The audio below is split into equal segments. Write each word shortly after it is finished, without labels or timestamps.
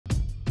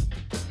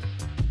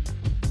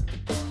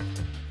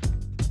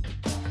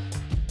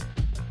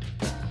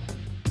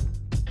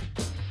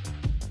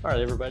All right,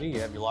 everybody,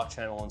 you have your lock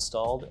channel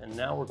installed, and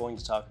now we're going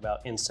to talk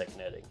about insect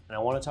netting. And I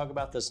want to talk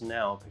about this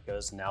now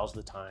because now's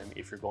the time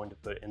if you're going to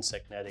put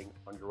insect netting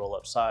on your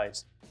roll-up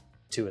sides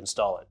to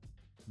install it.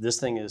 This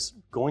thing is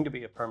going to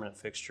be a permanent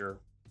fixture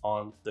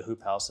on the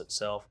hoop house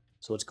itself,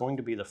 so it's going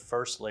to be the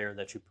first layer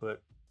that you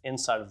put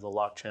inside of the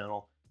lock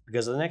channel,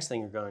 because the next thing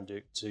you're going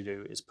to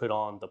do is put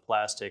on the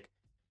plastic,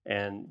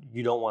 and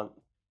you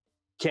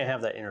can't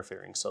have that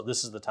interfering. So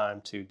this is the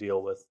time to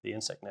deal with the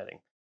insect netting.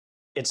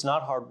 It's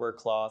not hardware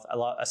cloth.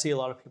 I see a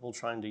lot of people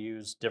trying to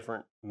use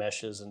different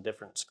meshes and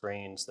different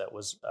screens that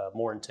was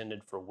more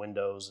intended for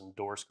windows and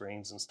door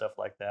screens and stuff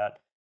like that.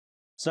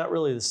 It's not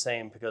really the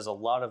same, because a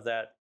lot of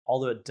that,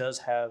 although it does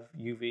have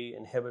UV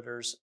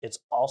inhibitors, it's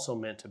also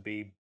meant to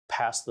be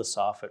past the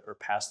soffit or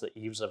past the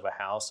eaves of a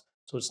house.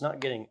 So it's not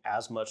getting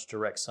as much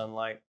direct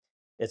sunlight.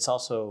 It's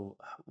also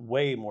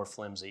way more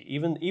flimsy.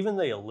 Even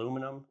the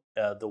aluminum,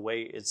 the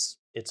way it's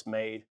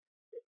made,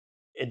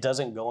 it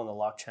doesn't go in the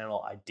lock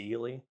channel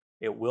ideally.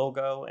 It will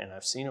go, and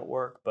I've seen it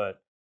work,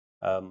 but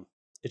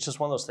it's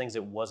just one of those things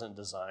that wasn't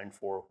designed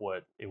for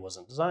what it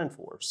wasn't designed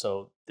for.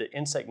 So the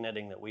insect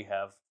netting that we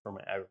have from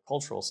an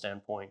agricultural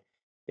standpoint,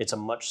 it's a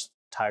much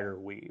tighter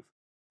weave,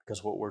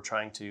 because what we're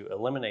trying to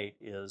eliminate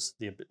is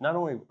not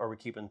only are we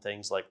keeping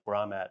things like where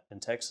I'm at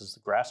in Texas, the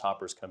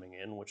grasshoppers coming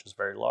in, which is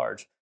very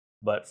large,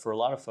 but for a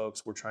lot of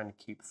folks, we're trying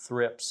to keep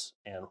thrips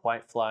and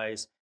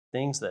whiteflies,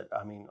 things that,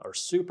 are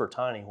super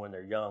tiny when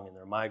they're young and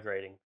they're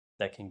migrating,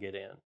 that can get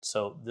in.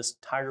 So this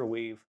tiger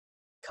weave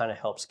kind of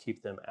helps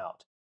keep them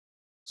out.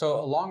 So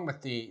along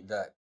with the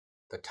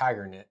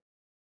tiger knit,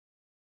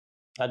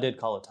 I did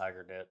call it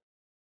tiger knit,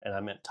 and I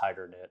meant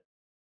tighter knit,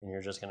 and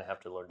you're just going to have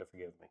to learn to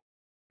forgive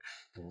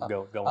me.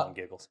 Go on,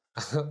 Giggles.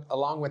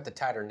 Along with the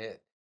tighter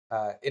knit,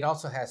 it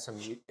also has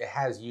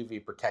has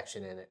UV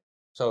protection in it.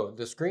 So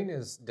the screen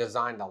is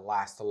designed to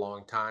last a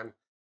long time.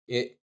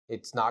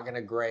 It's not going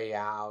to gray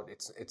out.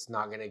 It's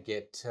not going to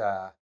get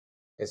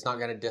it's not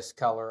going to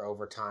discolor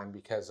over time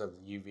because of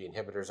the UV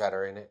inhibitors that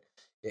are in it.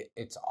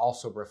 It's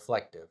also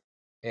reflective.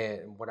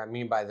 And what I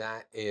mean by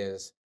that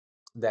is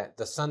that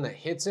the sun that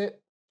hits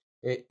it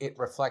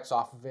reflects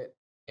off of it.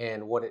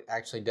 And what it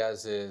actually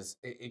does is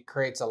it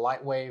creates a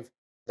light wave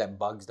that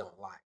bugs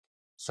don't like.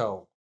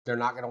 So they're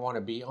not going to want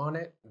to be on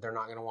it. They're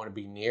not going to want to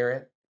be near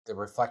it. The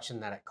reflection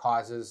that it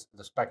causes,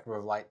 the spectrum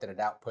of light that it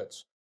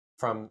outputs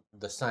from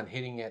the sun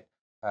hitting it,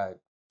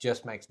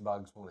 just makes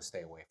bugs want to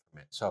stay away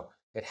from it. So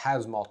it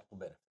has multiple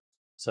benefits.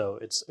 So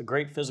it's a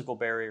great physical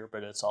barrier,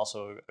 but it's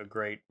also a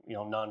great,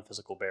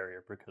 non-physical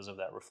barrier because of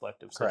that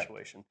reflective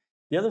situation.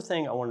 Correct. The other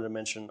thing I wanted to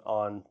mention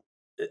on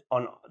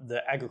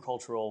the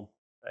agricultural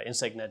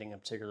insect netting in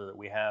particular that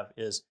we have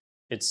is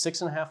it's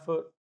 6.5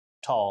 foot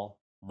tall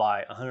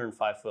by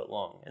 105 foot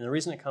long. And the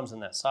reason it comes in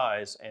that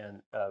size,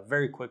 and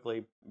very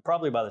quickly,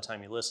 probably by the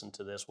time you listen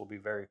to this, we'll be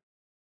very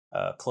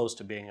close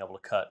to being able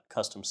to cut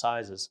custom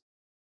sizes,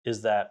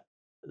 is that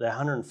the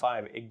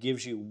 105, it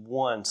gives you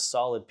one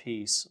solid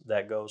piece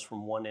that goes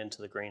from one end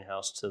to the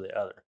greenhouse to the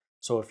other.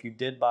 So if you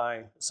did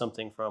buy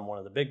something from one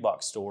of the big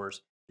box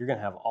stores, you're going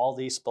to have all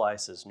these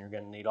splices, and you're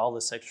going to need all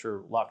this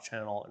extra lock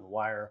channel and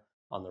wire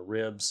on the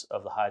ribs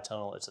of the high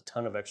tunnel. It's a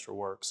ton of extra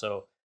work.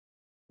 So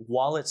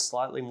while it's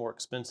slightly more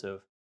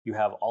expensive, you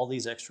have all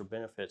these extra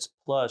benefits,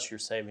 plus you're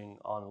saving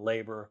on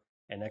labor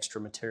and extra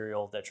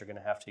material that you're going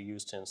to have to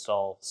use to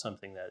install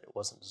something that it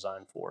wasn't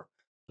designed for.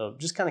 So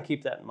just kind of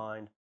keep that in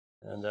mind.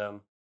 And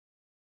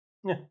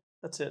yeah,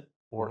 that's it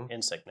for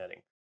insect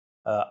netting.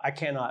 I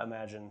cannot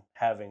imagine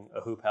having a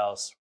hoop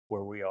house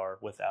where we are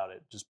without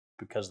it, just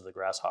because of the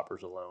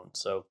grasshoppers alone.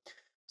 So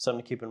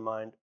something to keep in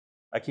mind.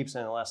 I keep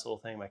saying the last little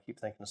thing, but I keep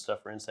thinking of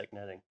stuff for insect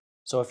netting.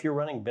 So if you're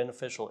running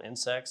beneficial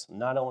insects,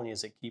 not only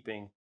is it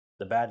keeping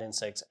the bad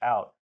insects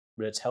out,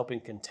 but it's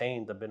helping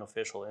contain the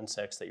beneficial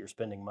insects that you're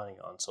spending money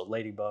on. So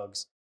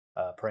ladybugs,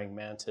 praying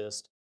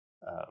mantis,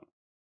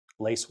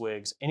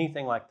 lacewings,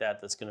 anything like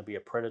that that's going to be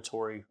a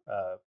predatory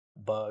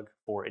bug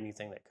for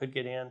anything that could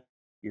get in,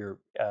 you're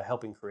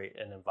helping create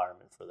an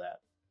environment for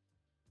that.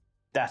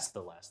 That's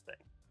the last thing.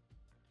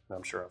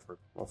 I'm sure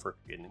I'm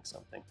forgetting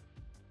something.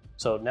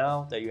 So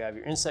now that you have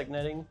your insect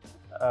netting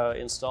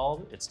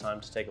installed, it's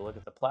time to take a look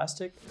at the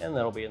plastic, and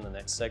that'll be in the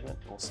next segment.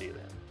 We'll see you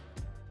then.